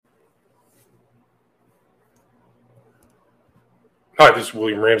Hi, this is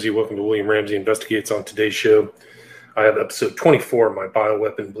William Ramsey. Welcome to William Ramsey Investigates. On today's show, I have episode 24 of my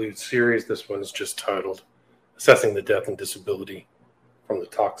Bioweapon Blue series. This one is just titled Assessing the Death and Disability from the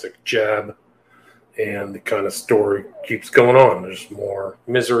Toxic Jab. And the kind of story keeps going on. There's more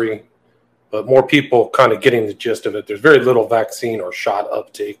misery, but more people kind of getting the gist of it. There's very little vaccine or shot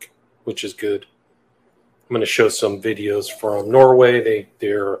uptake, which is good. I'm going to show some videos from Norway.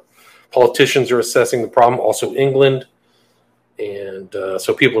 Their politicians are assessing the problem. Also England. And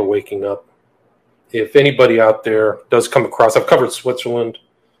so people are waking up. If anybody out there does come across, I've covered Switzerland,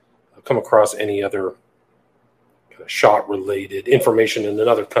 I've come across any other kind of shot-related information in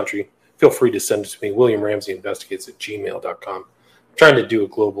another country, feel free to send it to me, williamramseyinvestigates@gmail.com. I'm trying to do a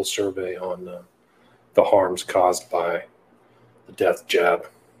global survey on the harms caused by the death jab.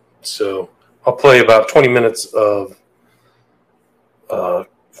 So I'll play about 20 minutes of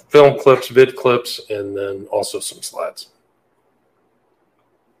film clips, vid clips, and then also some slides.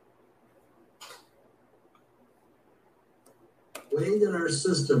 The way that our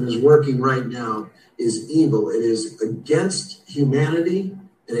system is working right now is evil. It is against humanity,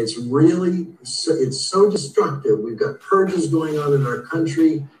 and it's so destructive. We've got purges going on in our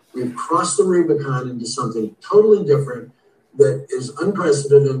country. We've crossed the Rubicon into something totally different that is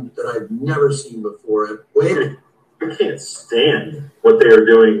unprecedented, that I've never seen before. I can't stand what they are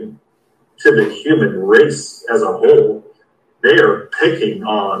doing to the human race as a whole. They are picking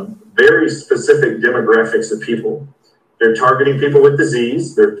on very specific demographics of people. They're targeting people with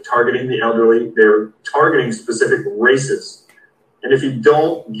disease. They're targeting the elderly. They're targeting specific races. And if you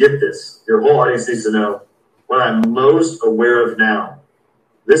don't get this, your whole audience needs to know what I'm most aware of now.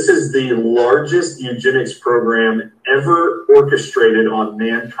 This is the largest eugenics program ever orchestrated on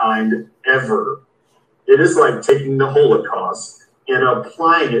mankind ever. It is like taking the Holocaust and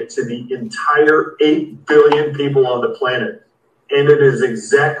applying it to the entire 8 billion people on the planet. And it is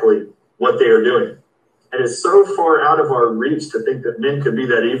exactly what they are doing. And it's so far out of our reach to think that men could be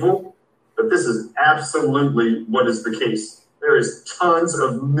that evil, but this is absolutely what is the case. There is tons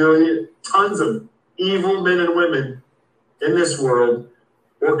of evil men and women in this world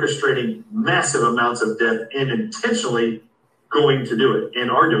orchestrating massive amounts of death and intentionally going to do it and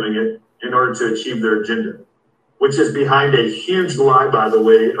are doing it in order to achieve their agenda, which is behind a huge lie, by the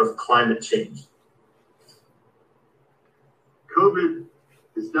way, of climate change. COVID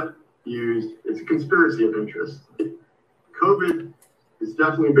is definitely used. It's a conspiracy of interest. COVID has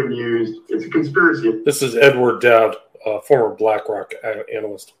definitely been used. It's a conspiracy. This is Edward Dowd, former BlackRock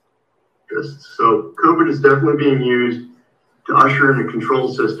analyst. So COVID is definitely being used to usher in a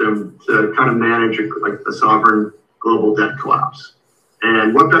control system to kind of manage a sovereign global debt collapse.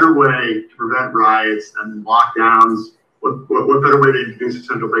 And what better way to prevent riots and lockdowns? What better way to introduce a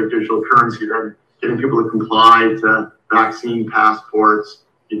central bank digital currency than getting people to comply to vaccine passports?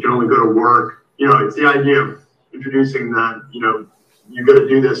 You can only go to work. It's the idea of introducing that, you got to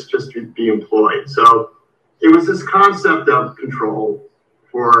do this just to be employed. So it was this concept of control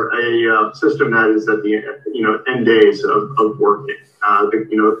for a system that is at the end days of working. If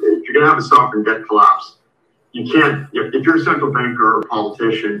you're going to have a sovereign debt collapse, you can't, if you're a central banker or a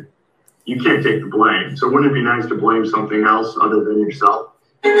politician, you can't take the blame. So wouldn't it be nice to blame something else other than yourself?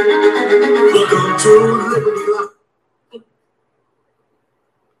 Welcome to Liberty.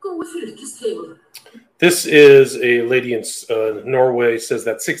 This is a lady in Norway, says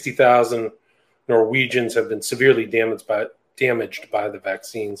that 60,000 Norwegians have been severely damaged by the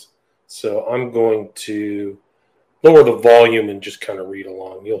vaccines. So I'm going to lower the volume and just kind of read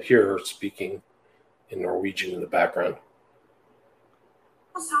along. You'll hear her speaking in Norwegian in the background.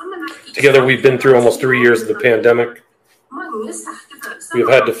 Together we've been through almost 3 years of the pandemic. We have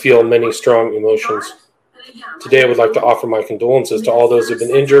had to feel many strong emotions. Today I would like to offer my condolences to all those who have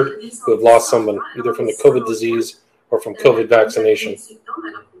been injured, who have lost someone, either from the COVID disease or from COVID vaccination.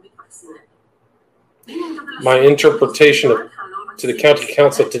 My interpretation to the county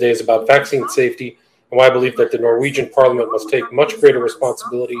council today is about vaccine safety and why I believe that the Norwegian parliament must take much greater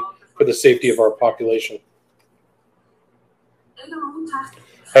responsibility for the safety of our population.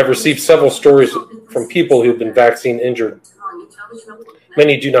 I have received several stories from people who have been vaccine injured.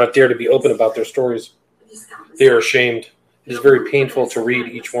 Many do not dare to be open about their stories. They are ashamed. It is very painful to read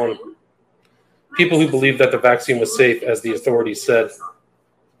each one. People who believe that the vaccine was safe, as the authorities said.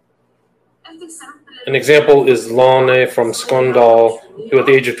 An example is Lane from Skåndal, who at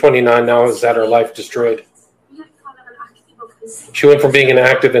the age of 29 now has had her life destroyed. She went from being an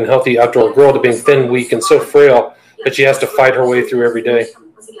active and healthy outdoor girl to being thin, weak, and so frail that she has to fight her way through every day.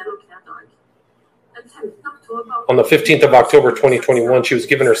 On the 15th of October 2021, she was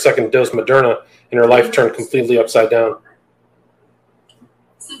given her second dose Moderna, and her life turned completely upside down.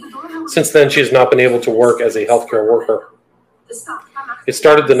 Since then, she has not been able to work as a healthcare worker. It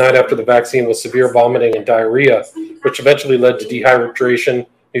started the night after the vaccine with severe vomiting and diarrhea, which eventually led to dehydration,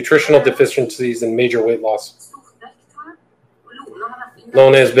 nutritional deficiencies, and major weight loss.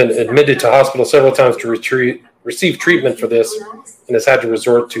 Lone has been admitted to hospital several times to receive treatment for this and has had to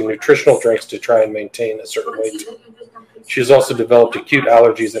resort to nutritional drinks to try and maintain a certain weight. She has also developed acute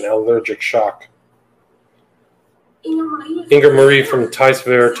allergies and allergic shock. Inger Marie from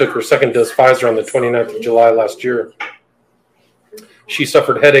Tysver took her second dose Pfizer on the 29th of July last year. She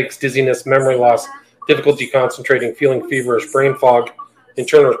suffered headaches, dizziness, memory loss, difficulty concentrating, feeling feverish, brain fog,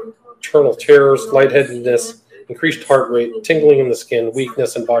 internal terrors, lightheadedness, increased heart rate, tingling in the skin,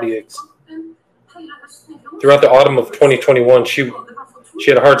 weakness, and body aches. Throughout the autumn of 2021, she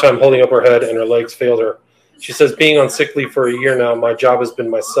had a hard time holding up her head and her legs failed her. She says, being on sick leave for a year now, my job has been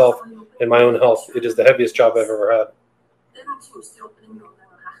myself and my own health. It is the heaviest job I've ever had.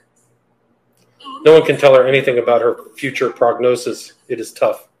 No one can tell her anything about her future prognosis. It is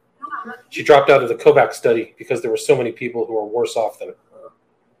tough. She dropped out of the COVAX study because there were so many people who are worse off than her.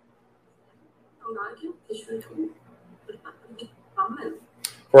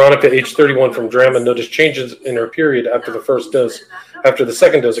 Veronica, age 31 from Drama, noticed changes in her period after the first dose. After the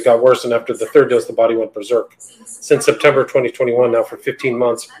second dose, it got worse, and after the third dose, the body went berserk. Since September 2021, now for 15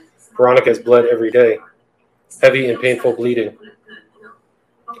 months, Veronica has bled every day. Heavy and painful bleeding.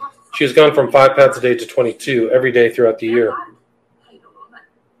 She has gone from 5 pads a day to 22 every day throughout the year.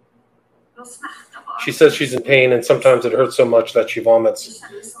 She says she's in pain, and sometimes it hurts so much that she vomits.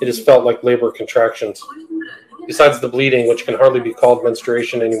 It has felt like labor contractions. Besides the bleeding, which can hardly be called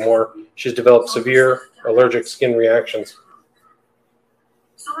menstruation anymore, she's developed severe allergic skin reactions.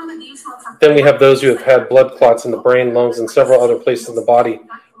 Then we have those who have had blood clots in the brain, lungs, and several other places in the body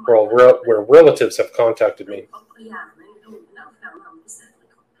where relatives have contacted me.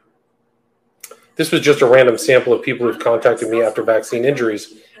 This was just a random sample of people who have contacted me after vaccine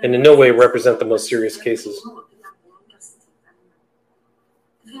injuries and in no way represent the most serious cases.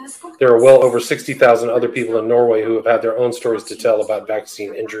 There are well over 60,000 other people in Norway who have had their own stories to tell about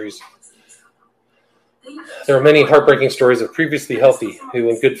vaccine injuries. There are many heartbreaking stories of previously healthy who,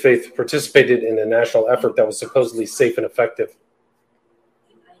 in good faith, participated in a national effort that was supposedly safe and effective.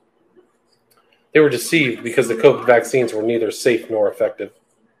 They were deceived because the COVID vaccines were neither safe nor effective.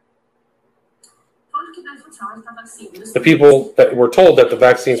 The people that were told that the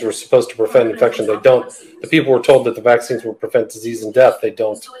vaccines were supposed to prevent infection, they don't. The people were told that the vaccines will prevent disease and death, they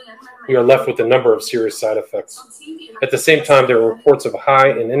don't. We are left with a number of serious side effects. At the same time, there are reports of high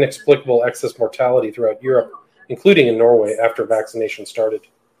and inexplicable excess mortality throughout Europe, including in Norway, after vaccination started.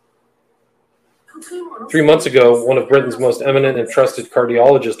 3 months ago, one of Britain's most eminent and trusted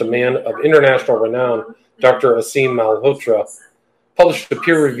cardiologists, a man of international renown, Dr. Asim Malhotra, published a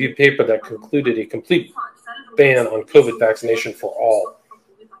peer-reviewed paper that concluded a complete ban on COVID vaccination for all.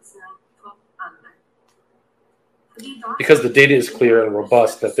 Because the data is clear and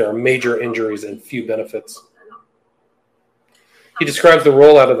robust that there are major injuries and few benefits. He describes the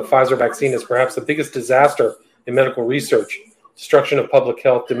rollout of the Pfizer vaccine as perhaps the biggest disaster in medical research, destruction of public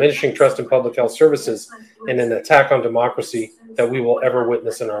health, diminishing trust in public health services, and an attack on democracy that we will ever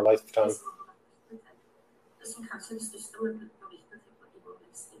witness in our lifetime.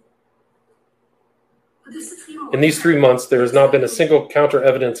 In these 3 months, there has not been a single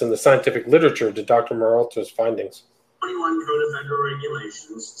counter-evidence in the scientific literature to Dr. Marolta's findings. 21 Code of Federal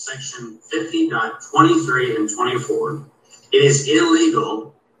Regulations, Section 50.23 and 24, it is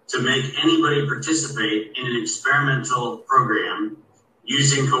illegal to make anybody participate in an experimental program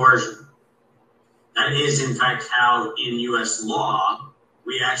using coercion. That is, in fact, how in U.S. law,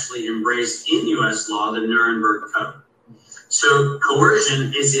 we actually embrace in U.S. law the Nuremberg Code. So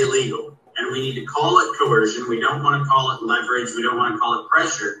coercion is illegal. And we need to call it coercion. We don't want to call it leverage. We don't want to call it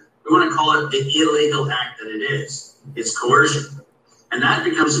pressure. We want to call it the illegal act that it is. It's coercion. And that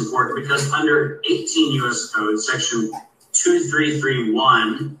becomes important because under 18 U.S. Code, Section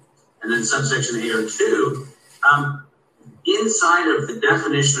 2331, and then subsection 802, inside of the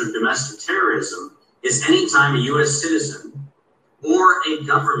definition of domestic terrorism is any time a U.S. citizen or a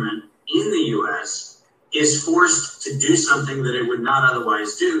government in the U.S. is forced to do something that it would not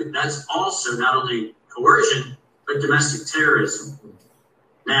otherwise do. That's also not only coercion, but domestic terrorism.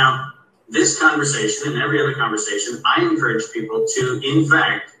 Now, this conversation and every other conversation, I encourage people to, in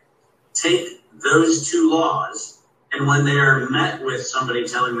fact, take those two laws, and when they are met with somebody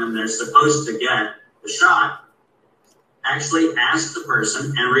telling them they're supposed to get the shot, actually ask the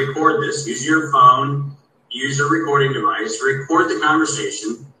person and record this. Use your phone, use a recording device, record the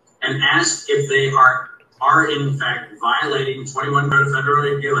conversation, and ask if they are are in fact violating 21 Code of Federal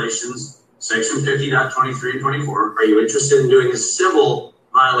Regulations, Section 50.23 and 24? Are you interested in doing a civil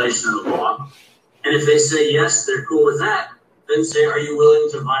violation of the law? And if they say yes, they're cool with that, then say, are you willing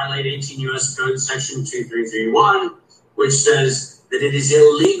to violate 18 U.S. Code Section 2331, which says that it is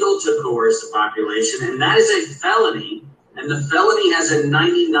illegal to coerce the population, and that is a felony, and the felony has a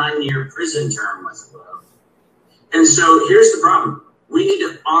 99-year prison term with it. And so here's the problem. We need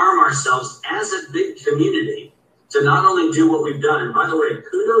to arm ourselves as a big community to not only do what we've done, and by the way,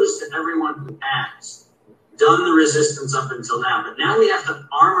 kudos to everyone who has done the resistance up until now, but now we have to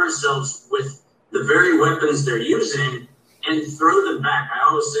arm ourselves with the very weapons they're using and throw them back. I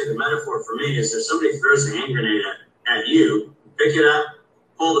always say the metaphor for me is if somebody throws a hand grenade at you, pick it up,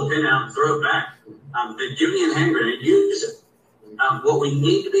 pull the pin out, and throw it back. They give me a hand grenade, use it. What we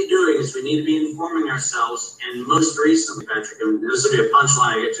need to be doing is we need to be informing ourselves, and most recently, Patrick, and this will be a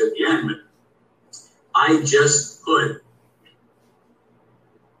punchline I get to at the end, but I just put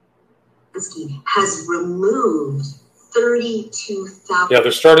has removed 32,000. Yeah,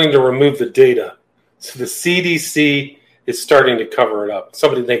 they're starting to remove the data. So the CDC is starting to cover it up.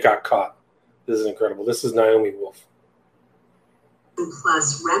 Somebody they got caught. This is incredible. This is Naomi Wolf.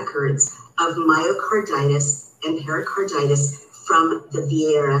 Plus records of myocarditis and pericarditis from the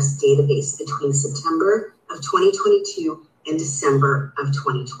VARS database between September of 2022 and December of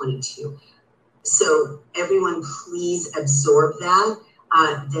 2022. So everyone please absorb that.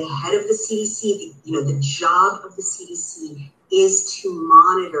 The head of the CDC, the job of the CDC is to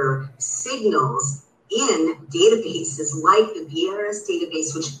monitor signals in databases like the VARS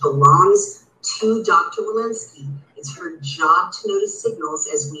database, which belongs to Dr. Walensky. It's her job to notice signals,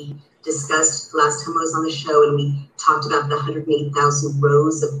 as we discussed last time I was on the show, and we talked about the 108,000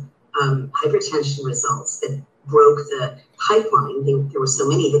 rows of hypertension results that broke the pipeline. There were so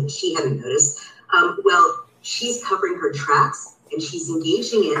many that she hadn't noticed. Well, she's covering her tracks, and she's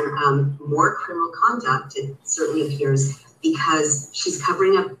engaging in more criminal conduct, it certainly appears, because she's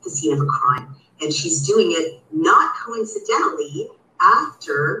covering up the scene of a crime. And she's doing it not coincidentally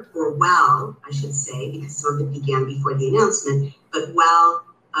after, or while, I should say, because some of it began before the announcement, but while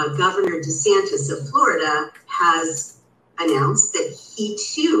Governor DeSantis of Florida has announced that he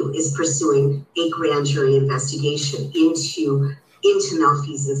too is pursuing a grand jury investigation into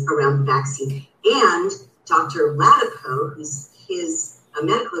malfeasance around the vaccine. And Dr. Latipo, who's his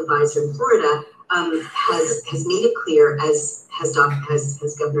medical advisor in Florida, has made it clear, as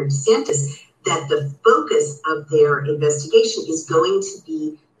Governor DeSantis, that the focus of their investigation is going to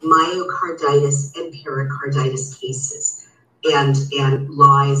be myocarditis and pericarditis cases and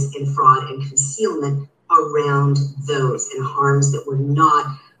lies and fraud and concealment around those and harms that were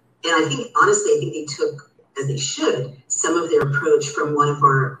not. And I think, honestly, they took, as they should, some of their approach from one of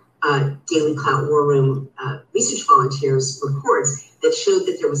our Daily Clout War Room research volunteers reports that showed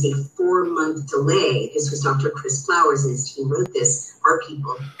that there was a 4-month delay. This was Dr. Chris Flowers and his team wrote this, our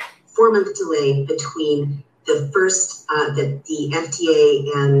people, 4-month delay between the first that the FDA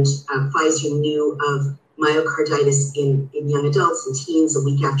and Pfizer knew of myocarditis in young adults and teens a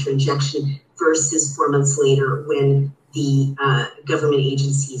week after injection versus 4 months later when the government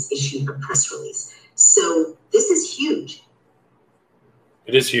agencies issued a press release. So this is huge.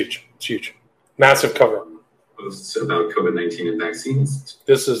 It is huge. It's huge. Massive cover-up. Posts about COVID-19 and vaccines.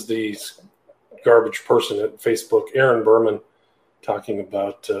 This is the garbage person at Facebook, Aaron Berman, talking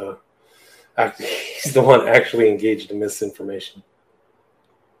about he's the one actually engaged in misinformation.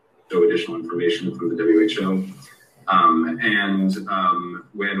 No additional information from the WHO.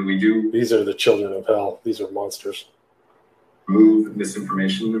 When we do... These are the children of hell. These are monsters. Remove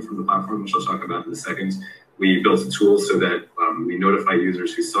misinformation from the platform, which I'll talk about in a second. We built a tool so that we notify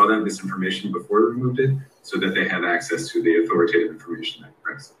users who saw that misinformation before we removed it, so that they have access to the authoritative information that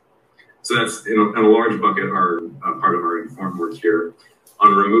corrects it. So that's in a large bucket part of our informed work here.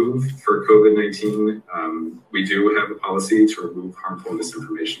 On remove for COVID-19, we do have a policy to remove harmful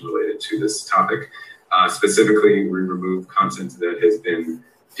misinformation related to this topic. Specifically, we remove content that has been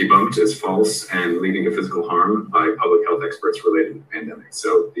debunked as false and leading to physical harm by public health experts related to the pandemic.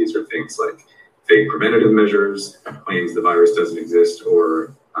 So these are things like fake preventative measures, claims the virus doesn't exist,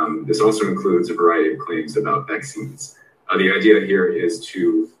 or this also includes a variety of claims about vaccines. The idea here is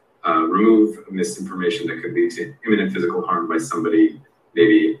to remove misinformation that could lead to imminent physical harm by somebody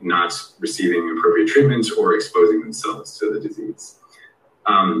maybe not receiving appropriate treatment or exposing themselves to the disease.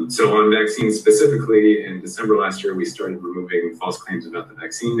 So on vaccines specifically, in December last year, we started removing false claims about the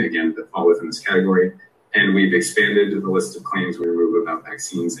vaccine, again, that fall within this category. And we've expanded the list of claims we remove about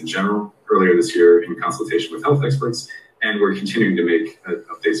vaccines in general earlier this year in consultation with health experts. And we're continuing to make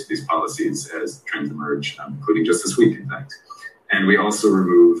updates to these policies. policies as trends emerge, including just this week, in fact. And we also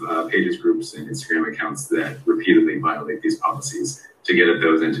remove pages, groups, and Instagram accounts that repeatedly violate these policies to get at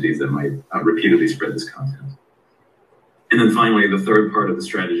those entities that might repeatedly spread this content. And then finally, the third part of the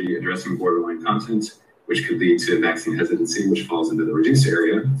strategy, addressing borderline content, which could lead to vaccine hesitancy, which falls into the reduce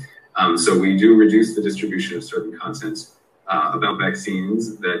area. So we do reduce the distribution of certain content about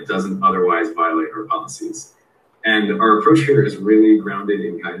vaccines that doesn't otherwise violate our policies. And our approach here is really grounded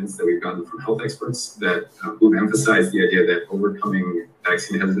in guidance that we've gotten from health experts that who've emphasized the idea that overcoming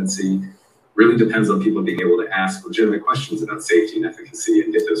vaccine hesitancy really depends on people being able to ask legitimate questions about safety and efficacy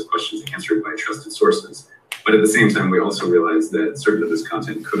and get those questions answered by trusted sources. But at the same time, we also realize that certain of this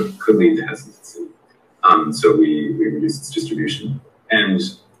content could lead to hesitancy. So we reduce its distribution. And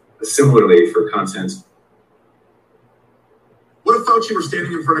similarly for content. What if Fauci were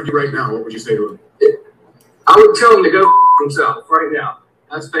standing in front of you right now? What would you say to him? I would tell him to go himself right now.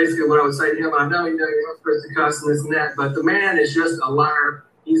 That's basically what I would say to him. I know you're not supposed to cuss and this and that, but the man is just a liar.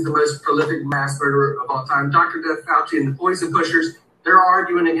 He's the most prolific mass murderer of all time. Dr. Death Fauci and the poison pushers, they're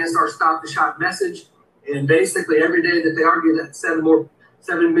arguing against our stop the shot message. And basically every day that they argue that 7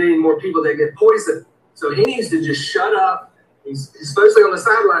 million more people that get poisoned. So he needs to just shut up. He's supposed to be on the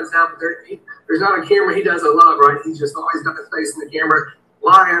sidelines now, but there's not a camera he doesn't love, right? He's just always got his face in the camera,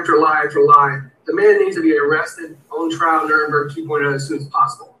 lie after lie after lie. The man needs to be arrested, on trial, Nuremberg 2.0 as soon as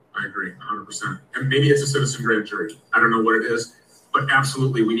possible. I agree, 100%. And maybe it's a citizen grand jury. I don't know what it is, but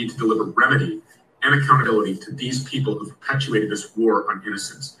absolutely we need to deliver remedy and accountability to these people who've perpetuated this war on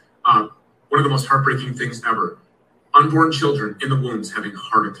innocence. One of the most heartbreaking things ever, unborn children in the wombs having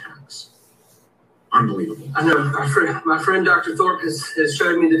heart attacks. Unbelievable. I know my friend Dr. Thorpe has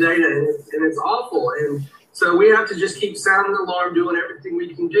showed me the data, and it's awful. And so we have to just keep sounding the alarm, doing everything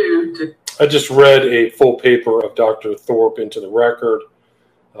we can do to. I just read a full paper of Dr. Thorpe into the record,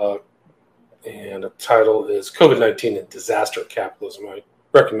 and the title is COVID-19 and Disaster Capitalism. I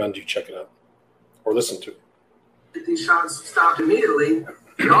recommend you check it out or listen to it. Get these shots stopped immediately.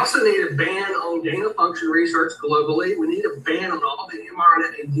 We also need a ban on gain-of-function research globally. We need a ban on all the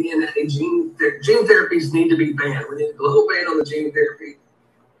mRNA and DNA gene therapies need to be banned. We need a global ban on the gene therapy.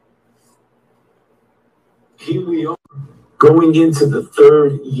 Here we are going into the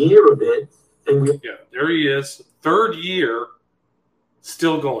third year of it. And yeah, there he is. Third year,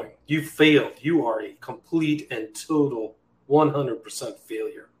 still going. You failed. You are a complete and total 100%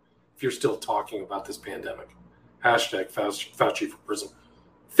 failure if you're still talking about this pandemic. Hashtag Fauci for prison.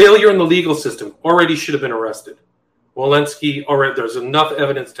 Failure in the legal system. Already should have been arrested. Walensky, already, there's enough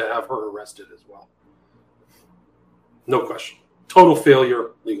evidence to have her arrested as well. No question. Total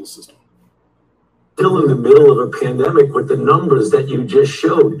failure, legal system. Still in the middle of a pandemic with the numbers that you just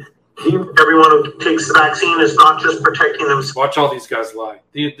showed. Everyone who takes the vaccine is not just protecting themselves. Watch all these guys lie.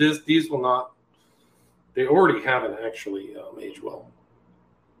 These will not. They already haven't actually aged well.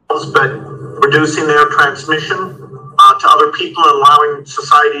 But reducing their transmission to other people and allowing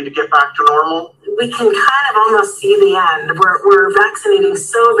society to get back to normal. We can kind of almost see the end. We're vaccinating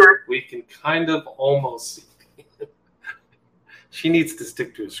so very. We can kind of almost see the end. She needs to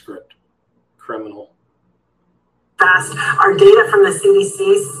stick to a script. Criminal. Fast. Our data from the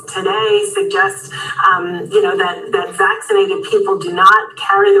CDC today suggests, that vaccinated people do not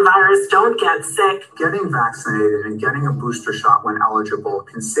carry the virus, don't get sick. Getting vaccinated and getting a booster shot when eligible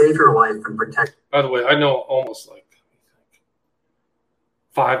can save your life and protect. By the way, I know almost like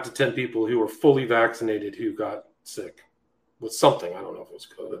 5 to 10 people who were fully vaccinated who got sick with something. I don't know if it was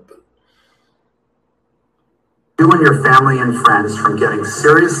COVID, but. You and your family and friends from getting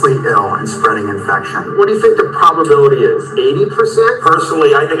seriously ill and spreading infection. What do you think the probability is? 80%?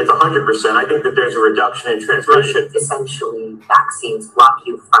 Personally, I think it's 100%. I think that there's a reduction in transmission. Essentially, vaccines block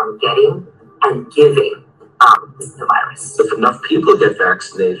you from getting and giving the virus. If enough people get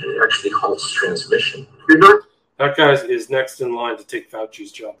vaccinated, it actually halts transmission. That guy is next in line to take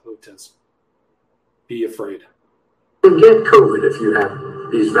Fauci's job, Hotez. Be afraid. You can get COVID if you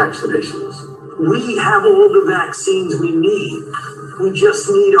have these vaccinations. We have all the vaccines we need. We just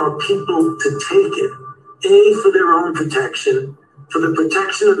need our people to take it. A, for their own protection, for the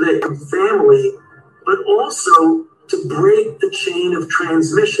protection of their family, but also to break the chain of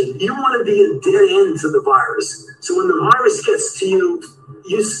transmission. You want to be a dead end to the virus. So when the virus gets to you,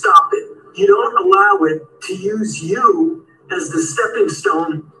 you stop it. You don't allow it to use you as the stepping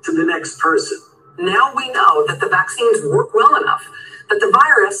stone to the next person. Now we know that the vaccines work well enough that the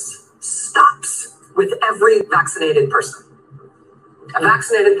virus stops with every vaccinated person. A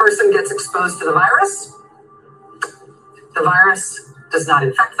vaccinated person gets exposed to the virus does not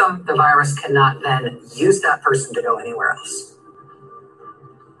infect them. The virus cannot then use that person to go anywhere else.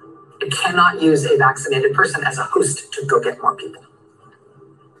 It cannot use a vaccinated person as a host to go get more people.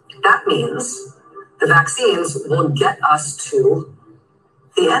 That means the vaccines will get us to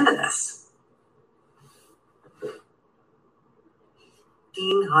the end of this.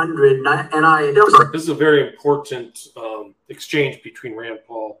 1,500 NIH. This is a very important exchange between Rand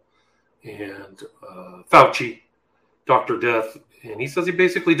Paul and Fauci, Dr. Death. And he says he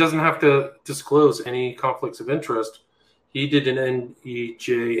basically doesn't have to disclose any conflicts of interest. He did an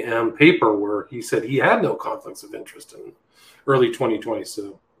NEJM paper where he said he had no conflicts of interest in early 2020.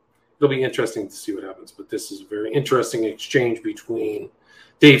 So it'll be interesting to see what happens. But this is a very interesting exchange between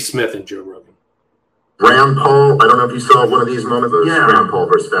Dave Smith and Joe Rogan. Rand Paul, I don't know if you saw one of these moments, Rand Paul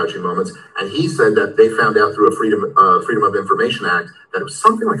versus Fauci moments, and he said that they found out through a Freedom of Information Act that it was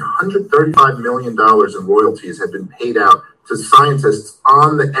something like $135 million in royalties had been paid out to scientists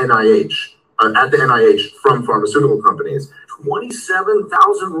on the NIH, at the NIH from pharmaceutical companies.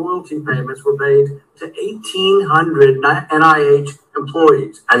 27,000 royalty payments were made to 1,800 NIH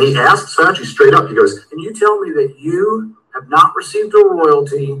employees. And he asked Fauci straight up, he goes, "Can you tell me that you have not received a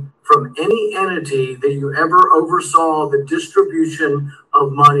royalty from any entity that you ever oversaw the distribution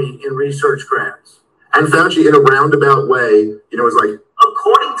of money in research grants?" And Fauci, in a roundabout way, was like,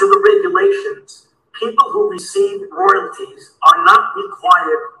 "According to the regulations, people who receive royalties are not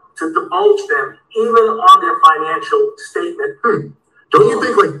required to divulge them even on their financial statement." Don't you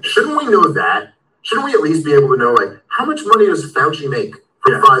think, shouldn't we know that? Shouldn't we at least be able to know, how much money does Fauci make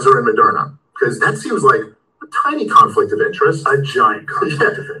from Pfizer and Moderna? Because that seems like a tiny conflict of interest. A giant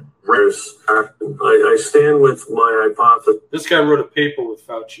conflict of interest. I stand with my hypothesis. This guy wrote a paper with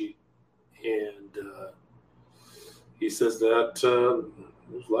Fauci, and he says that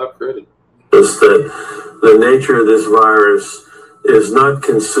there's a lot of credit. That the nature of this virus is not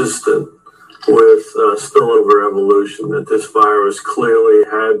consistent with spillover evolution, that this virus clearly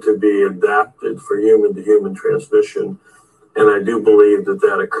had to be adapted for human-to-human transmission. And I do believe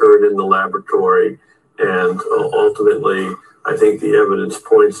that occurred in the laboratory. And ultimately, I think the evidence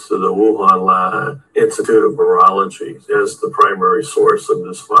points to the Wuhan Institute of Virology as the primary source of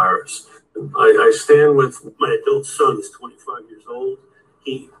this virus. I stand with my adult son is 25 years old.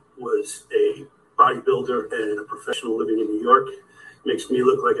 He was a bodybuilder and a professional living in New York. Makes me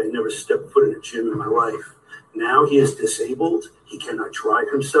look like I never stepped foot in a gym in my life. Now he is disabled. He cannot drive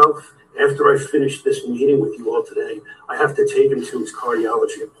himself. After I finish this meeting with you all today, I have to take him to his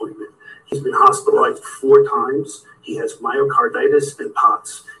cardiology appointment. He's been hospitalized 4 times. He has myocarditis and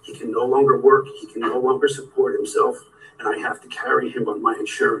POTS. He can no longer work. He can no longer support himself. And I have to carry him on my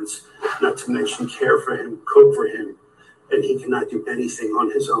insurance, not to mention care for him, cook for him. And he cannot do anything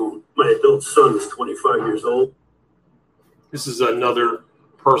on his own. My adult son is 25 years old. This is another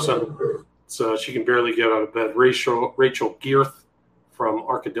person. So she can barely get out of bed. Rachel Geerth from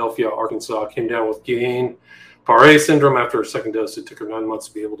Arkadelphia, Arkansas, came down with Guillain-Barré syndrome after her second dose. It took her 9 months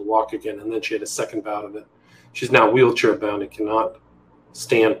to be able to walk again, and then she had a second bout of it. She's now wheelchair bound and cannot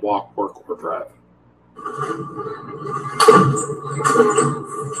stand, walk, work, or drive.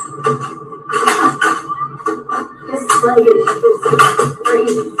 This lady is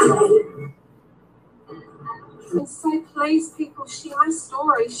crazy. So please, people, share my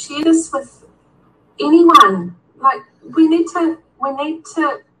story. Share this with anyone. We need to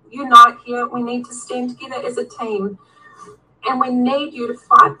unite here. We need to stand together as a team, and we need you to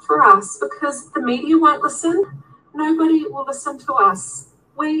fight for us, because the media won't listen. Nobody will listen to us.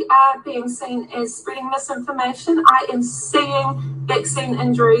 We are being seen as spreading misinformation. I am seeing vaccine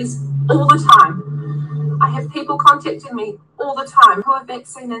injuries all the time. I have people contacting me all the time who are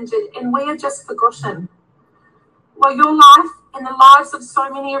vaccine injured, and we are just forgotten. While your life and the lives of so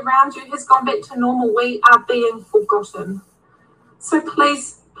many around you has gone back to normal, we are being forgotten. So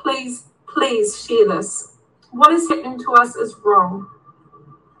please, please, please share this. What is happening to us is wrong.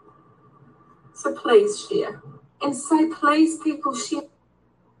 So please share. And say, please, people, share.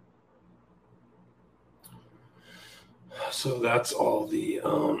 So that's all the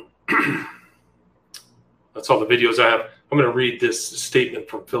videos I have. I'm going to read this statement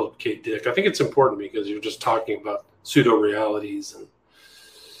from Philip K. Dick. I think it's important because you're just talking about pseudo-realities and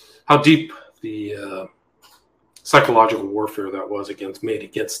how deep the psychological warfare that was made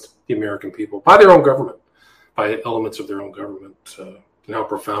against the American people by their own government, by elements of their own government, and how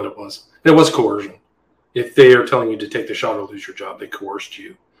profound it was. And it was coercion. If they are telling you to take the shot or lose your job, they coerced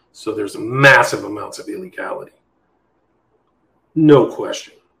you. So there's massive amounts of illegality. No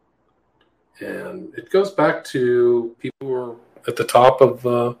question. And it goes back to people who are at the top of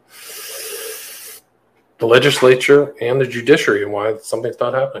the legislature and the judiciary and why something's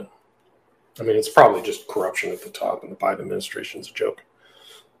not happening. I mean, it's probably just corruption at the top, and the Biden administration is a joke.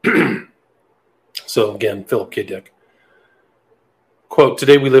 So again, Philip K. Dick. Quote,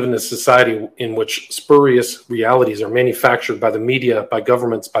 today we live in a society in which spurious realities are manufactured by the media, by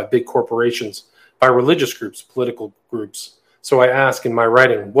governments, by big corporations, by religious groups, political groups. So I ask in my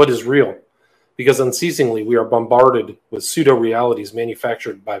writing, what is real? Because unceasingly we are bombarded with pseudo-realities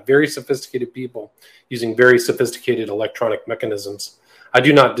manufactured by very sophisticated people using very sophisticated electronic mechanisms. I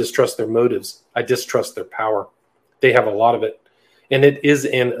do not distrust their motives. I distrust their power. They have a lot of it. And it is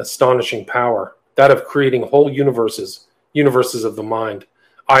an astonishing power, that of creating whole universes of the mind.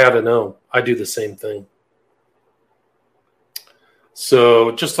 I ought to know. I do the same thing.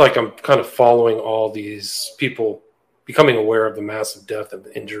 So just like I'm kind of following all these people becoming aware of the massive death and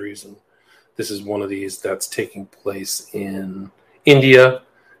injuries, and this is one of these that's taking place in India.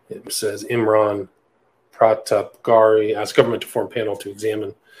 It says Imran Pratapgari asked government to form a panel to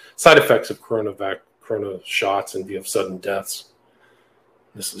examine side effects of corona shots in view of sudden deaths.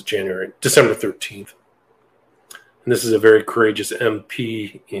 This is December 13th. And this is a very courageous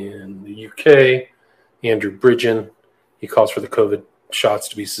MP in the UK, Andrew Bridgen. He calls for the COVID shots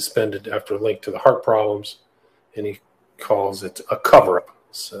to be suspended after a link to the heart problems, and he calls it a cover-up.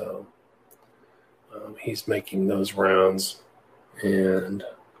 So he's making those rounds, and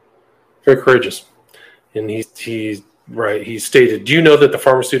very courageous. And he stated, do you know that the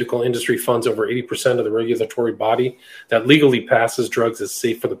pharmaceutical industry funds over 80% of the regulatory body that legally passes drugs as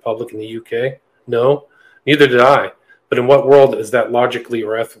safe for the public in the UK? No, neither did I. But in what world is that logically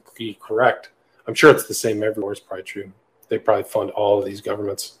or ethically correct? I'm sure it's the same everywhere. It's probably true. They probably fund all of these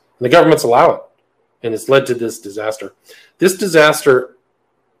governments. And the governments allow it. And it's led to this disaster. This disaster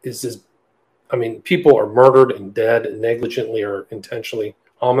people are murdered and dead and negligently or intentionally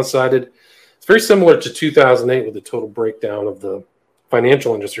homicided. It's very similar to 2008 with the total breakdown of the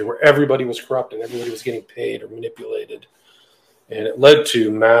financial industry where everybody was corrupt and everybody was getting paid or manipulated. And it led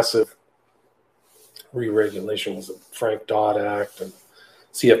to massive re-regulation. Was the Frank Dodd Act and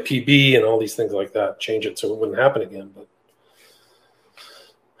CFPB and all these things like that. Change it so it wouldn't happen again. But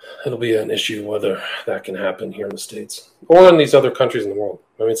it'll be an issue whether that can happen here in the States or in these other countries in the world.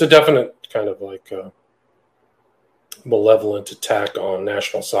 I mean, it's a definite kind of like malevolent attack on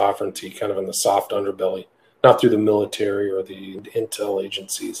national sovereignty, kind of in the soft underbelly, not through the military or the intel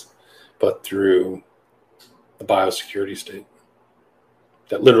agencies, but through the biosecurity state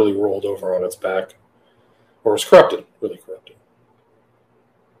that literally rolled over on its back or was corrupted, really corrupted.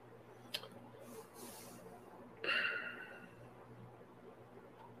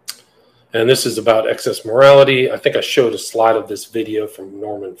 And this is about excess morality. I think I showed a slide of this video from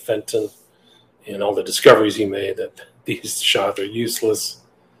Norman Fenton and all the discoveries he made that these shots are useless.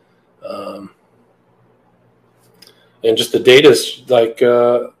 And just the data is like,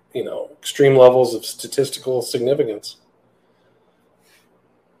 extreme levels of statistical significance.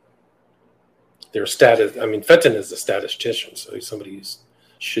 Fenton is a statistician, so he's somebody who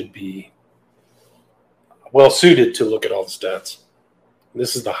should be well suited to look at all the stats.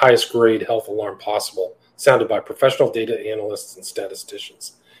 This is the highest grade health alarm possible, sounded by professional data analysts and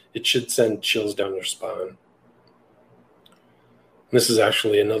statisticians. It should send chills down your spine. This is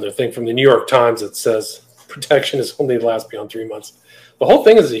actually another thing from the New York Times that says protection is only lasts beyond 3 months. The whole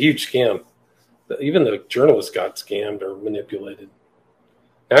thing is a huge scam. Even the journalists got scammed or manipulated.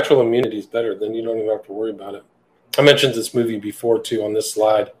 Natural immunity is better. Then you don't even have to worry about it. I mentioned this movie before, too, on this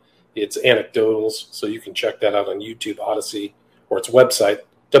slide. It's Anecdotals, so you can check that out on YouTube, Odyssey, or its website,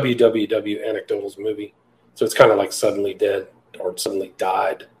 www.anecdotalsmovie. So it's kind of like Suddenly Dead or Suddenly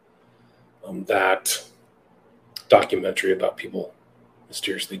Died. That documentary about people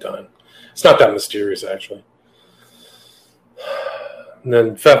mysteriously dying. It's not that mysterious, actually. And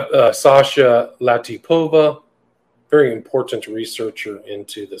then Sasha Latipova, very important researcher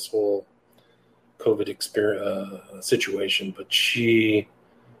into this whole COVID situation, but she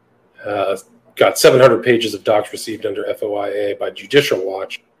got 700 pages of docs received under FOIA by Judicial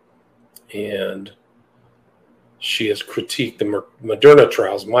Watch, and she has critiqued the Moderna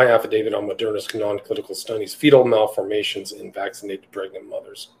trials, my affidavit on Moderna's non-clinical studies, fetal malformations in vaccinated pregnant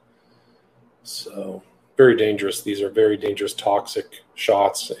mothers. So very dangerous. These are very dangerous, toxic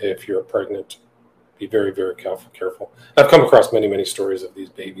shots if you're pregnant. Be very, very careful. I've come across many, many stories of these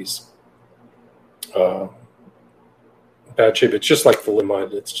babies. Bad shape. It's just like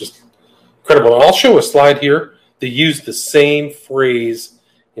thalidomide. It's just incredible. And I'll show a slide here. They use the same phrase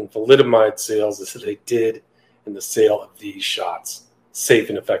in thalidomide sales as they did in the sale of these shots. Safe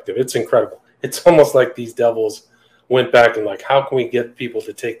and effective. It's incredible. It's almost like these devils went back and like, how can we get people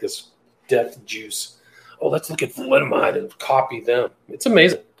to take this death juice? Oh, let's look at thalidomide and copy them. It's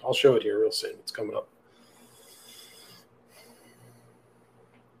amazing. I'll show it here real soon. It's coming up.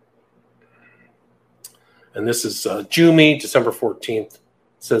 And this is Jumi, December 14th,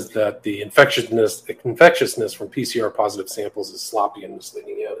 says that the infectiousness from PCR positive samples is sloppy and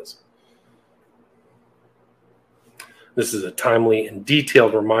misleading. Yeah, it is. This is a timely and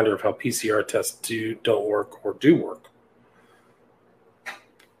detailed reminder of how PCR tests don't work or do work.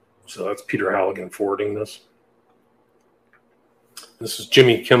 So that's Peter Halligan forwarding this. This is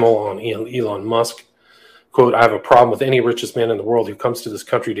Jimmy Kimmel on Elon Musk. Quote, I have a problem with any richest man in the world who comes to this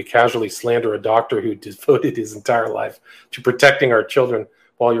country to casually slander a doctor who devoted his entire life to protecting our children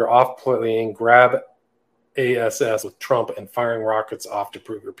while you're off playing grab ASS with Trump and firing rockets off to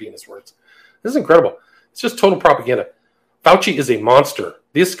prove your penis works. This is incredible. It's just total propaganda. Fauci is a monster.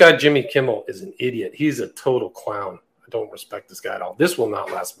 This guy, Jimmy Kimmel, is an idiot. He's a total clown. I don't respect this guy at all. This will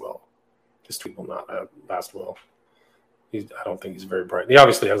not last well. This tweet will not last well. I don't think he's very bright. He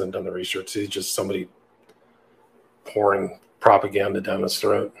obviously hasn't done the research. He's just somebody pouring propaganda down his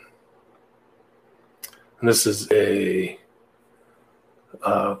throat. And this is a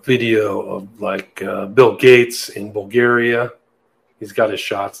video of Bill Gates in Bulgaria. He's got his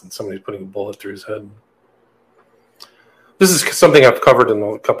shots and somebody's putting a bullet through his head. This is something I've covered in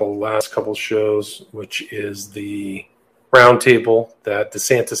the last couple shows, which is the roundtable that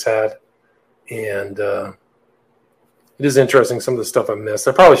DeSantis had. And it is interesting, some of the stuff I missed.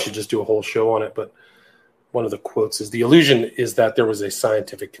 I probably should just do a whole show on it, but one of the quotes is, the illusion is that there was a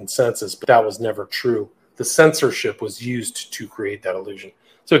scientific consensus, but that was never true. The censorship was used to create that illusion.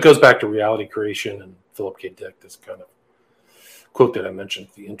 So it goes back to reality creation and Philip K. Dick, this kind of quote that I mentioned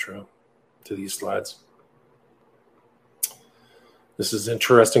at the intro to these slides. This is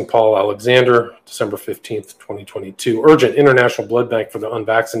interesting. Paul Alexander, December 15th, 2022. Urgent international blood bank for the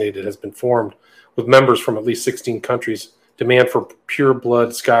unvaccinated has been formed with members from at least 16 countries. Demand for pure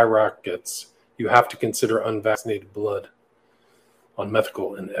blood skyrockets. You have to consider unvaccinated blood on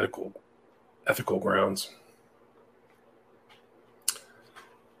ethical and ethical grounds.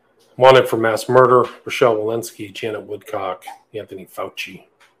 Wanted for mass murder, Rochelle Walensky, Janet Woodcock, Anthony Fauci.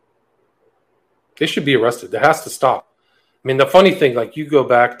 They should be arrested. That has to stop. I mean, the funny thing, you go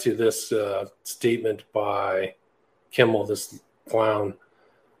back to this statement by Kimmel, this clown,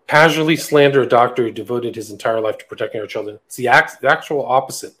 casually slander a doctor who devoted his entire life to protecting our children. It's the actual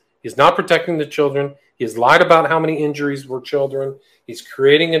opposite. He's not protecting the children. He has lied about how many injuries were children. He's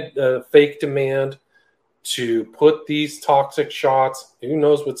creating a fake demand to put these toxic shots. Who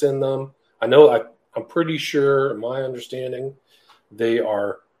knows what's in them? I'm pretty sure, in my understanding, they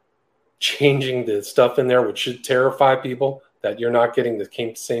are changing the stuff in there, which should terrify people, that you're not getting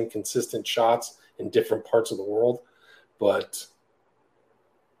the same consistent shots in different parts of the world. But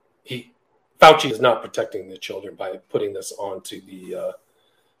Fauci is not protecting the children by putting this onto the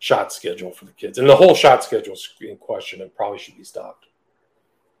shot schedule for the kids. And the whole shot schedule is in question and probably should be stopped.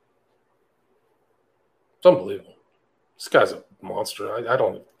 It's unbelievable. This guy's a monster.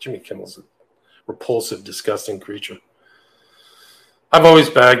 Jimmy Kimmel's a repulsive, disgusting creature. I've always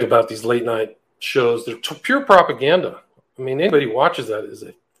bagged about these late night shows. They're pure propaganda. I mean, anybody who watches that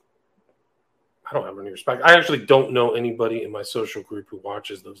I don't have any respect. I actually don't know anybody in my social group who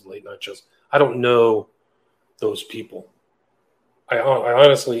watches those late night shows. I don't know those people. I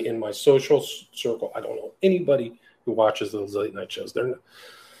honestly, in my social circle, I don't know anybody who watches those late night shows.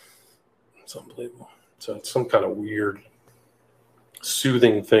 It's unbelievable. So it's some kind of weird,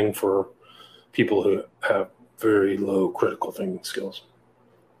 soothing thing for people who have very low critical thinking skills.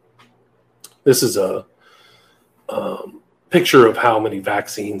 This is a picture of how many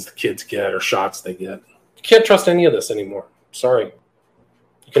vaccines the kids get or shots they get. You can't trust any of this anymore. Sorry.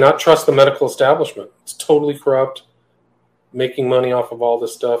 You cannot trust the medical establishment. It's totally corrupt, making money off of all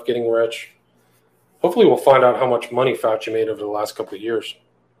this stuff, getting rich. Hopefully we'll find out how much money Fauci made over the last couple of years.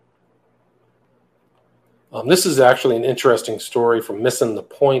 This is actually an interesting story from Missing the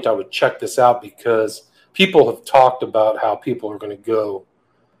Point. I would check this out because people have talked about how people are going to go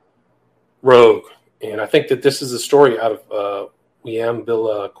rogue. And I think that this is a story out of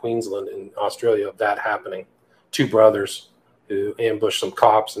Wiambilla, Queensland in Australia of that happening. Two brothers who ambushed some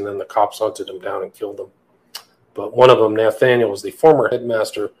cops and then the cops hunted them down and killed them. But one of them, Nathaniel, was the former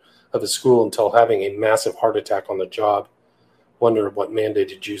headmaster of the school until having a massive heart attack on the job. Wonder what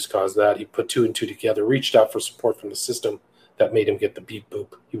mandated Jews caused that. He put two and two together, reached out for support from the system that made him get the beep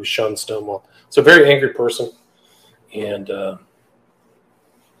boop. He was shunned stonewall. So a very angry person. And it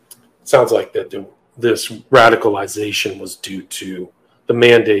sounds like that this radicalization was due to the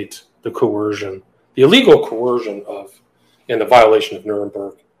mandate, the coercion, the illegal coercion and the violation of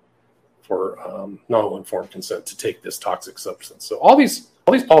Nuremberg for non-informed consent to take this toxic substance. So all these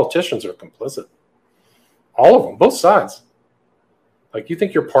politicians are complicit. All of them, both sides. Like, you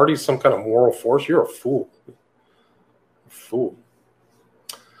think your party's some kind of moral force? You're a fool. A fool.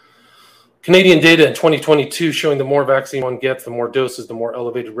 Canadian data in 2022 showing the more vaccine one gets, the more doses, the more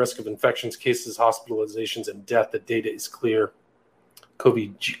elevated risk of infections, cases, hospitalizations, and death. The data is clear.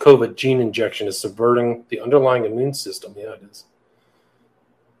 COVID gene injection is subverting the underlying immune system. Yeah, it is.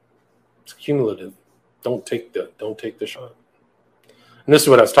 It's cumulative. Don't take the shot. And this is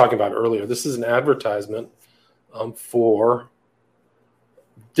what I was talking about earlier. This is an advertisement for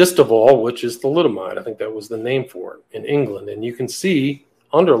Distovol, which is thalidomide. I think that was the name for it in England. And you can see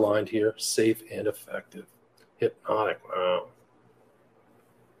underlined here, safe and effective. Hypnotic. Wow.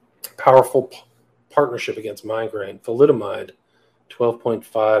 Powerful partnership against migraine. Thalidomide,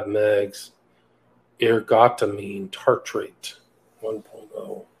 12.5 megs. Ergotamine tartrate,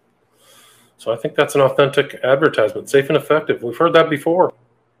 1.0. So I think that's an authentic advertisement. Safe and effective. We've heard that before.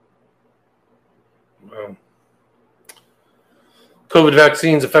 Wow. COVID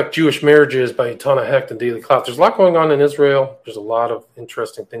vaccines affect Jewish marriages by Tana Hecht and Daily Clout. There's a lot going on in Israel. There's a lot of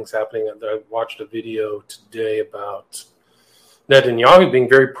interesting things happening. I watched a video today about Netanyahu being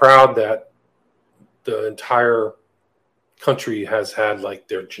very proud that the entire country has had like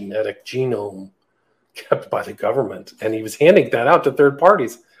their genetic genome kept by the government, and he was handing that out to third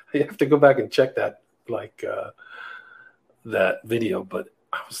parties. You have to go back and check that that video, but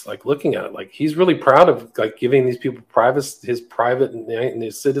I was like looking at it, like he's really proud of like giving these people his private and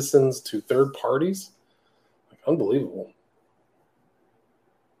his citizens to third parties. Like, unbelievable.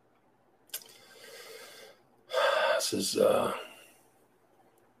 This is the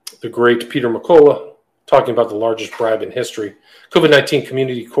great Peter McCullough talking about the largest bribe in history. COVID-19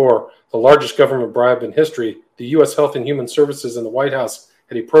 Community Corps, the largest government bribe in history. The U.S. Health and Human Services and the White House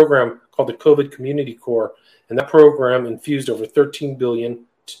had a program called the COVID Community Corps, and that program infused over $13 billion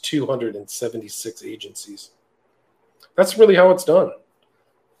to 276 agencies. That's really how it's done.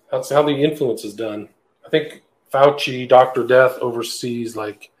 That's how the influence is done. I think Fauci, Dr. Death, oversees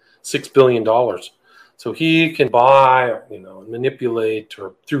like $6 billion. So he can buy, manipulate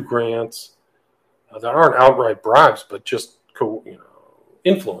or through grants. There aren't outright bribes, but just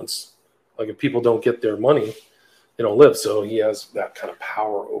influence. Like if people don't get their money, they don't live. So he has that kind of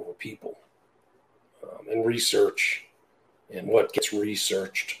power over people and research and what gets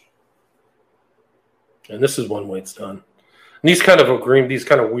researched. And this is one way it's done. And these kind of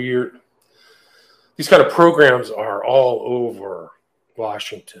programs are all over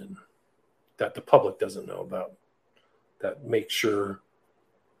Washington that the public doesn't know about, that make sure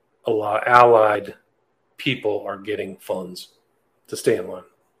allied people are getting funds to stay in line.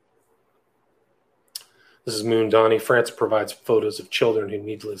 This is Moon Donnie. France provides photos of children who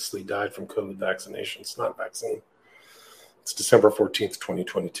needlessly died from COVID vaccinations, not vaccine. It's December 14th,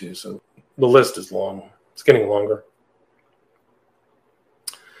 2022. So the list is long. It's getting longer.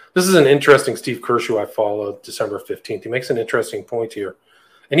 This is an interesting Steve Kershaw I followed December 15th. He makes an interesting point here.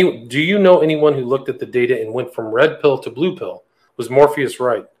 Do you know anyone who looked at the data and went from red pill to blue pill? Was Morpheus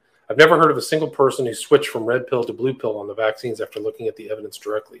right? I've never heard of a single person who switched from red pill to blue pill on the vaccines after looking at the evidence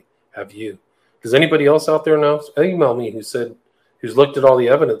directly. Have you? Does anybody else out there know? Email me who's looked at all the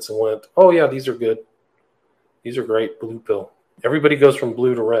evidence and went, oh yeah, these are good. These are great, blue pill. Everybody goes from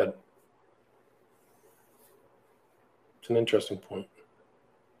blue to red. It's an interesting point.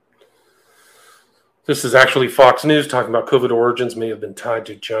 This is actually Fox News talking about COVID origins may have been tied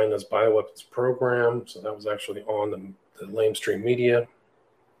to China's bioweapons program. So that was actually on the lamestream media.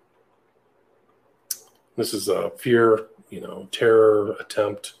 This is a fear, terror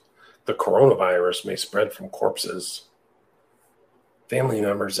attempt. The coronavirus may spread from corpses. Family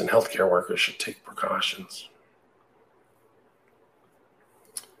members and healthcare workers should take precautions.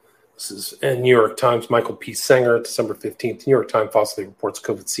 This is in New York Times. Michael P. Sanger, December 15th. New York Times falsely reports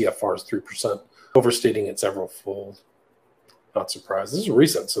COVID CFR is 3%, overstating it several fold. Not surprised. This is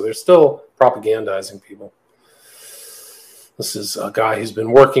recent, so they're still propagandizing people. This is a guy who's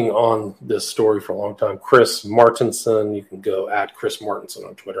been working on this story for a long time, Chris Martenson. You can go at Chris Martenson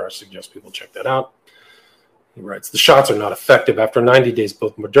on Twitter. I suggest people check that out. He writes, the shots are not effective. After 90 days,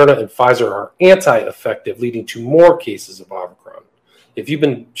 both Moderna and Pfizer are anti-effective, leading to more cases of Omicron. If you've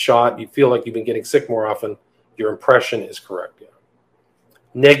been shot, you feel like you've been getting sick more often, your impression is correct. Yeah.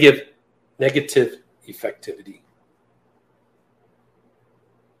 Negative effectivity.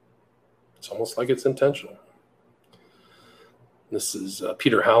 It's almost like it's intentional. This is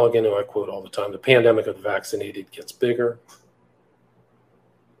Peter Halligan, who I quote all the time. The pandemic of the vaccinated gets bigger.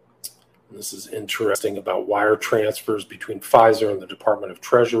 And this is interesting about wire transfers between Pfizer and the Department of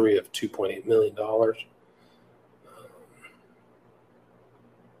Treasury of $2.8 million.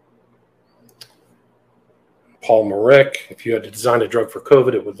 Paul Marik. If you had to design a drug for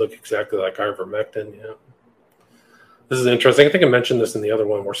COVID, it would look exactly like ivermectin. Yeah. This is interesting. I think I mentioned this in the other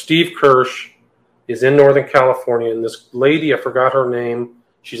one, where Steve Kirsch is in Northern California, and this lady, I forgot her name,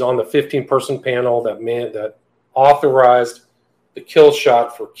 she's on the 15-person panel that authorized the kill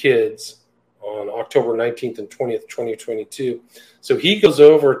shot for kids on October 19th and 20th, 2022. So he goes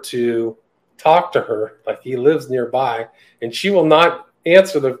over to talk to her, like he lives nearby, and she will not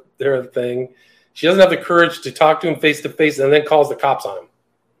answer their thing. She doesn't have the courage to talk to him face to face, and then calls the cops on him.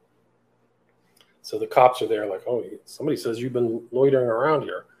 So the cops are there like, oh, somebody says you've been loitering around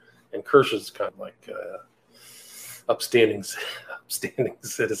here. And Kirsch is kind of like upstanding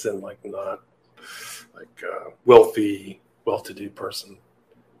citizen, like not like wealthy, well-to-do person,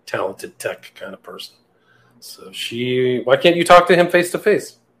 talented tech kind of person. So why can't you talk to him face to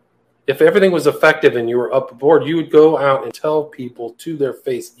face? If everything was effective and you were up aboard, you would go out and tell people to their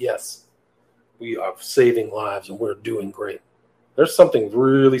face, yes, we are saving lives and we're doing great. There's something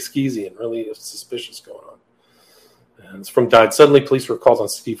really skeezy and really suspicious going on. And it's from Died Suddenly. Police were called on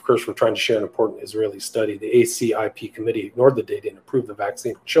Steve Kirsch for trying to share an important Israeli study. The ACIP committee ignored the data and approved the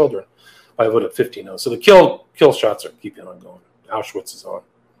vaccine for children by a vote of 15-0. So the kill shots are keeping on going. Auschwitz is on.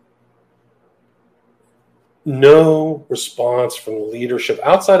 No response from the leadership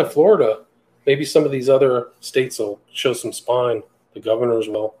outside of Florida. Maybe some of these other states will show some spine. The governors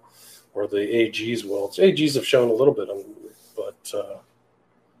will, or the AGs will. AGs have shown a little bit, but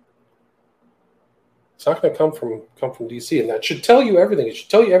it's not going to come from D.C. And that should tell you everything. It should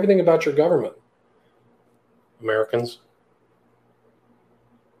tell you everything about your government, Americans.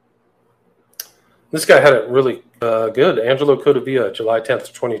 This guy had it really good. Angelo Codevilla, July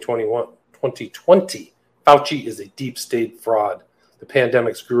 10th, 2020. Fauci is a deep state fraud. The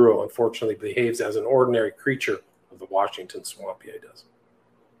pandemic's guru unfortunately behaves as an ordinary creature of the Washington swamp. Yeah, he does.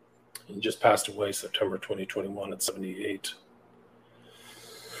 He just passed away September 2021 at 78.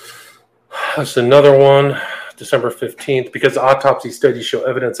 That's another one, December 15th. Because autopsy studies show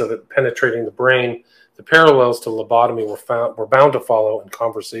evidence of it penetrating the brain, the parallels to lobotomy were bound to follow in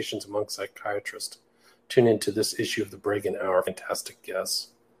conversations among psychiatrists. Tune into this issue of the Bregan Hour. Fantastic guess.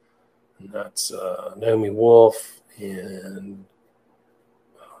 And that's Naomi Wolf and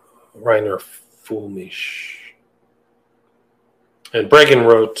Rainer Fulmisch. And Bregan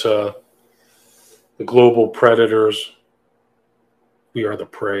wrote The Global Predators, We Are the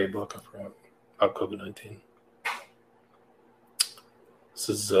Prey book about COVID-19. This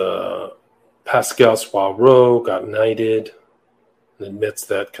is Pascal Soireau got knighted and admits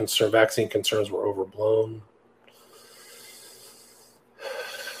that vaccine concerns were overblown.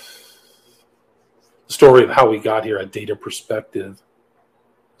 The story of how we got here, A Data Perspective,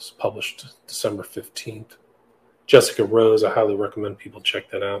 was published December 15th. Jessica Rose, I highly recommend people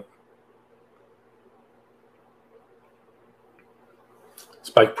check that out.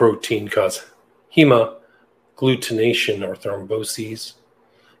 Spike protein cause hemagglutination or thromboses.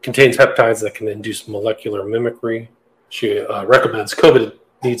 Contains peptides that can induce molecular mimicry. She recommends COVID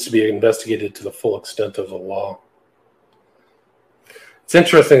needs to be investigated to the full extent of the law. It's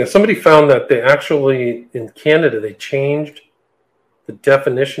interesting. Somebody found that they actually, in Canada, they changed the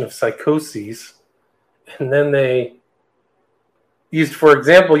definition of psychoses. And then they used, for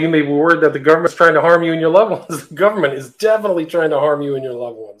example, you may be worried that the government's trying to harm you and your loved ones. The government is definitely trying to harm you and your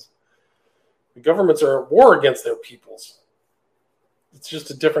loved ones. The governments are at war against their peoples. It's just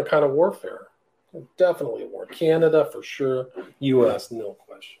a different kind of warfare. Definitely a war. Canada, for sure. U.S., no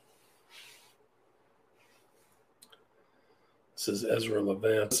question. This is Ezra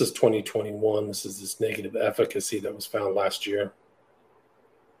Levant. This is 2021. This is this negative efficacy that was found last year.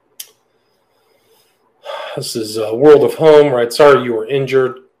 This is World of Home, right? Sorry you were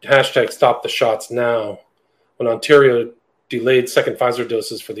injured. Hashtag stop the shots now. When Ontario delayed second Pfizer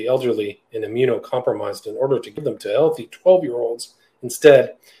doses for the elderly and immunocompromised in order to give them to healthy 12-year-olds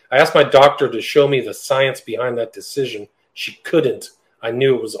instead, I asked my doctor to show me the science behind that decision. She couldn't. I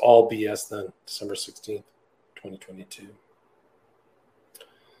knew it was all BS then, December 16th, 2022.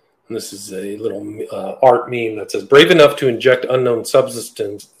 And this is a little art meme that says, brave enough to inject unknown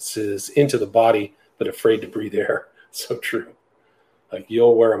substances into the body, but afraid to breathe air. So true. Like,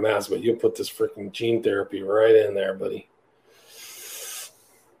 you'll wear a mask, but you'll put this freaking gene therapy right in there, buddy.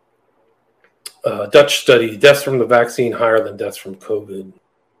 Dutch study, deaths from the vaccine higher than deaths from COVID.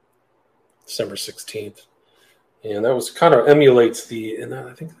 December 16th. And that was kind of emulates and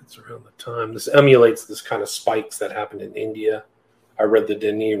I think that's around the time. This emulates this kind of spikes that happened in India. I read the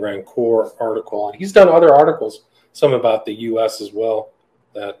Denis Rancourt article, and he's done other articles, some about the U.S. as well,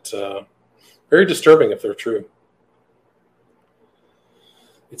 that very disturbing if they're true.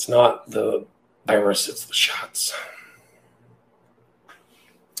 It's not the virus, it's the shots.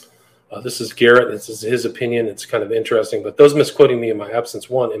 This is Garrett. This is his opinion. It's kind of interesting. But those misquoting me in my absence,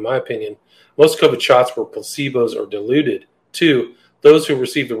 1, in my opinion, most COVID shots were placebos or diluted. 2, those who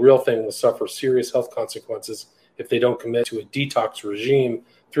receive the real thing will suffer serious health consequences if they don't commit to a detox regime.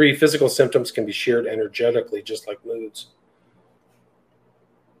 3, physical symptoms can be shared energetically, just like moods.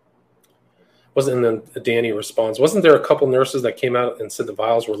 And then Danny responds, wasn't there a couple nurses that came out and said the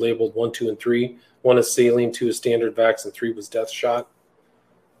vials were labeled 1, 2, and 3? 1 is saline, 2 is standard vax, and 3 was death shot?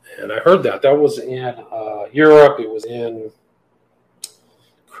 And I heard that. That was in Europe. It was in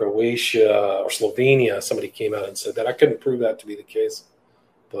Croatia or Slovenia. Somebody came out and said that. I couldn't prove that to be the case.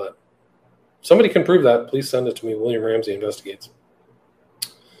 But somebody can prove that. Please send it to me. William Ramsey Investigates.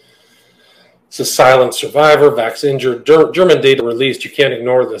 It's a silent survivor, vax injured. German data released. You can't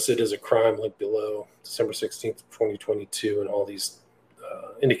ignore this. It is a crime. Link below. December 16th, 2022. And all these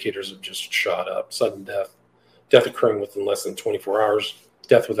indicators have just shot up. Sudden death. Death occurring within less than 24 hours.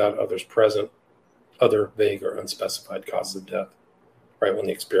 Death without others present, other vague or unspecified causes of death, right when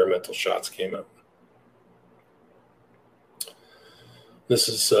the experimental shots came out. This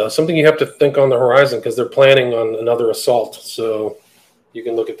is something you have to think on the horizon because they're planning on another assault. So you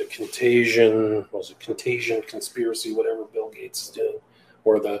can look at the contagion conspiracy, whatever Bill Gates is doing,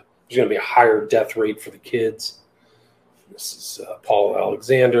 where there's going to be a higher death rate for the kids. This is Paul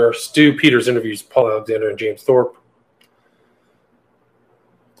Alexander. Stu Peters interviews Paul Alexander and James Thorpe.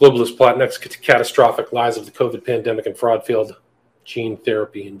 Globalist plot next catastrophic lies of the COVID pandemic and fraud-filled gene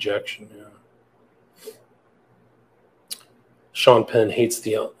therapy injection. Yeah. Sean Penn hates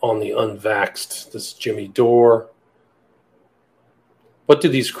on the unvaxxed. This is Jimmy Dore. What do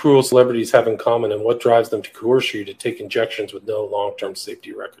these cruel celebrities have in common, and what drives them to coerce you to take injections with no long-term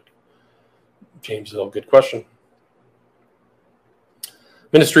safety record? James Hill, good question.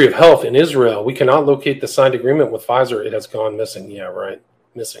 Ministry of Health in Israel. We cannot locate the signed agreement with Pfizer. It has gone missing. Yeah, right.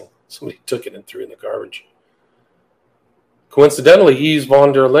 Missing. Somebody took it and threw it in the garbage. Coincidentally, Yves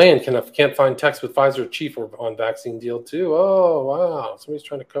von der Leyen can't find text with Pfizer chief on vaccine deal too. Oh, wow. Somebody's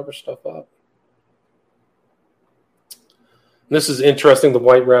trying to cover stuff up. And this is interesting. The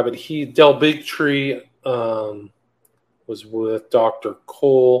White Rabbit. Del Bigtree was with Dr.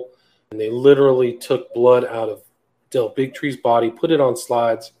 Cole, and they literally took blood out of Del Bigtree's body, put it on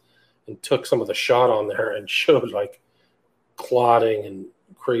slides, and took some of the shot on there and showed like clotting and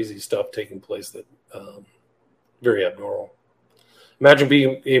crazy stuff taking place that very abnormal. Imagine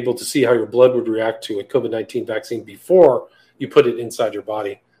being able to see how your blood would react to a COVID-19 vaccine before you put it inside your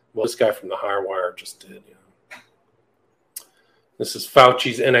body. Well, this guy from the Higher Wire just did. Yeah. This is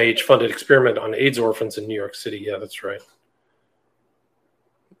Fauci's NIH-funded experiment on AIDS orphans in New York City. Yeah, that's right.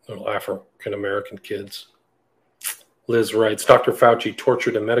 Little African-American kids. Liz writes, Dr. Fauci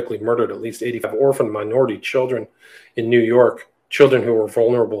tortured and medically murdered at least 85 orphan minority children in New York, children who were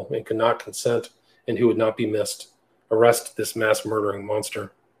vulnerable and could not consent and who would not be missed. Arrest this mass murdering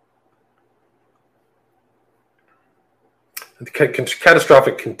monster. The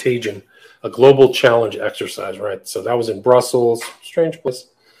catastrophic contagion, a global challenge exercise, right? So that was in Brussels, strange place.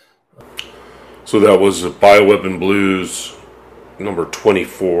 So that was Bioweapon Blues number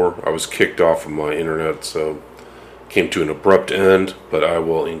 24. I was kicked off of my internet, so came to an abrupt end, but I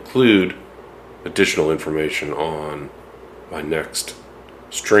will include additional information on my next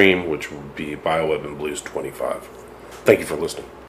stream, which will be Bioweapon Blues 25. Thank you for listening.